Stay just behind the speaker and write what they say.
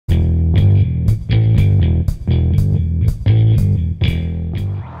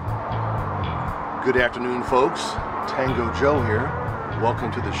Good afternoon, folks. Tango Joe here.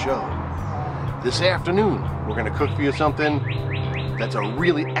 Welcome to the show. This afternoon, we're going to cook for you something that's a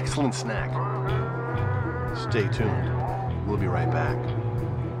really excellent snack. Stay tuned. We'll be right back.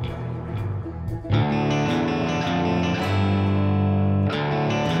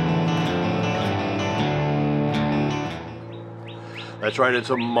 That's right, it's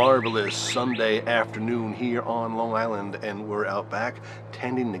a marvelous Sunday afternoon here on Long Island, and we're out back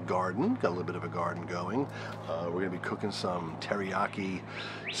tending the garden. Got a little bit of a garden going. We're going to be cooking some teriyaki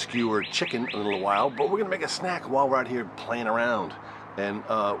skewered chicken in a little while, but we're going to make a snack while we're out here playing around. And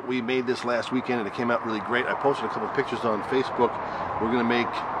we made this last weekend, and it came out really great. I posted a couple of pictures on Facebook. We're going to make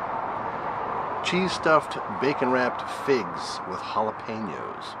cheese-stuffed, bacon-wrapped figs with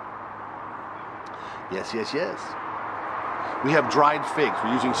jalapenos. Yes, yes, yes. We have dried figs.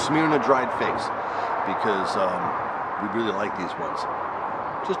 We're using Smyrna dried figs because we really like these ones.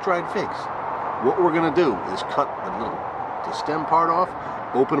 Just dried figs. What we're going to do is cut the stem part off,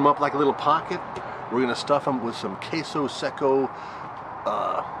 open them up like a little pocket. We're going to stuff them with some Queso Seco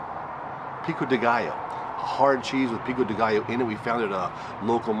Pico de Gallo. Hard cheese with Pico de Gallo in it. We found it at a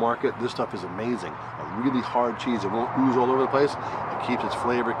local market. This stuff is amazing. A really hard cheese. It won't ooze all over the place. It keeps its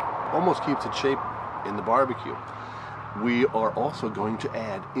flavor, almost keeps its shape in the barbecue. We are also going to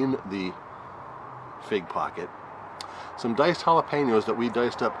add in the fig pocket some diced jalapenos that we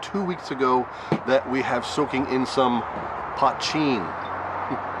diced up 2 weeks ago that we have soaking in some poitin.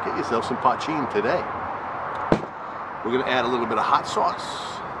 Get yourself some poitin today. We're going to add a little bit of hot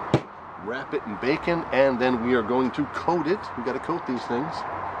sauce, wrap it in bacon, and then we are going to coat it. We've got to coat these things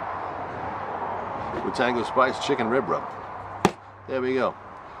with Tango Spice Chik N Rib Rub. There we go.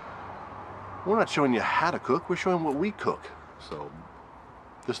 We're not showing you how to cook, we're showing what we cook. So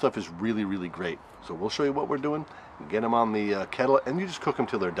this stuff is really, really great. So we'll show you what we're doing, get them on the kettle, and you just cook them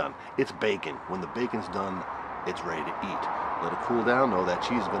till they're done. It's bacon. When the bacon's done, it's ready to eat. Let it cool down, know that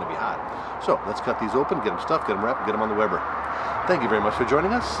cheese is going to be hot. So let's cut these open, get them stuffed, get them wrapped, get them on the Weber. Thank you very much for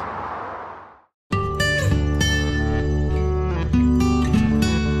joining us.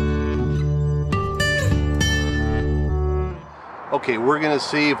 Okay, we're going to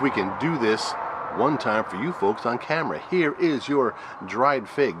see if we can do this one time for you folks on camera. Here is your dried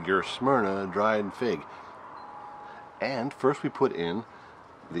fig, your Smyrna dried fig. And first we put in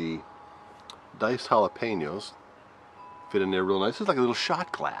the diced jalapenos. Fit in there real nice. It's like a little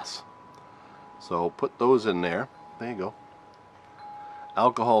shot glass. So put those in there. There you go.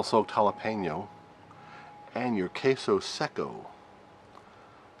 Alcohol soaked jalapeno. And your Queso Seco.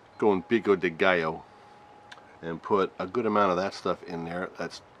 Going Pico de Gallo. And put a good amount of that stuff in there.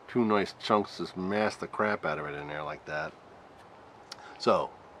 That's two nice chunks. Just mash the crap out of it in there like that. So,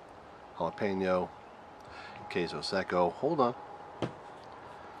 jalapeno, Queso Seco. Hold on.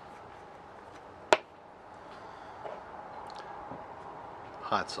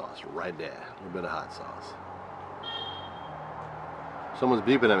 Hot sauce right there. A little bit of hot sauce. Someone's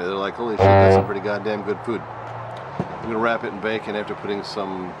beeping at me. They're like, holy shit, that's some pretty goddamn good food. I'm going to wrap it in bacon after putting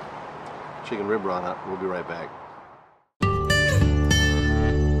some chicken rib on it. We'll be right back.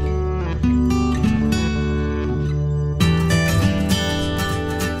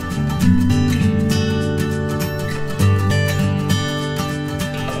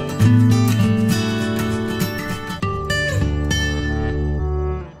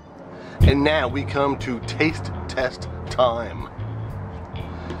 And now we come to taste test time.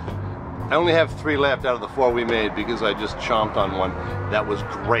 I only have 3 left out of the 4 we made because I just chomped on one. That was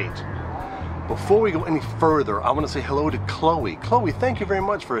great. Before we go any further, I want to say hello to Chloe. Chloe, thank you very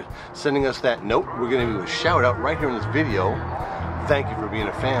much for sending us that note. We're going to do a shout out right here in this video. Thank you for being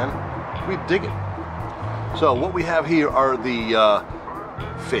a fan. We dig it. So what we have here are the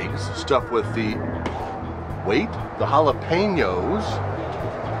figs stuffed with the jalapenos,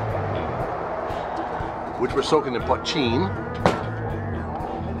 which we're soaking in poitin.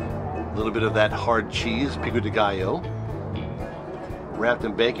 A little bit of that hard cheese, Pico de Gallo. Wrapped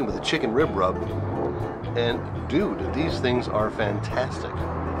in bacon with a chicken rib rub. And dude, these things are fantastic.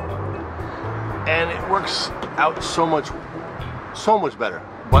 And it works out so much better.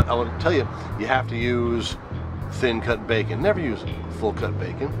 But I want to tell you, you have to use thin cut bacon. Never use full cut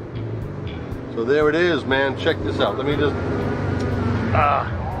bacon. So there it is, man. Check this out. Let me just,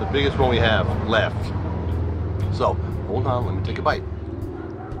 the biggest one we have left. So, hold on, let me take a bite.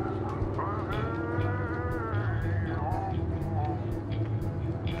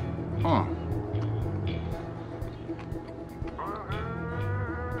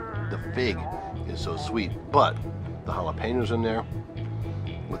 The fig is so sweet, but the jalapenos in there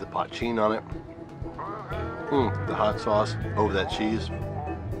with the poitin on it, the hot sauce over that cheese,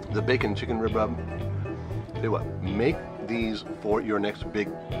 the bacon chicken rib rub. Tell you what, make these for your next big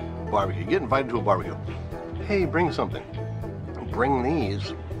barbecue. Get invited to a barbecue. Hey, bring something. Bring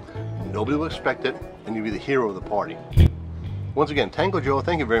these. Nobody will expect it, and you'll be the hero of the party. Once again, Tango Joe,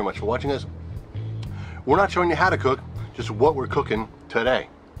 thank you very much for watching us. We're not showing you how to cook, just what we're cooking today.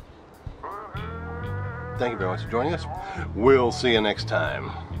 Thank you very much for joining us. We'll see you next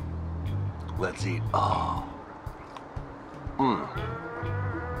time. Let's eat. Oh. Mmm.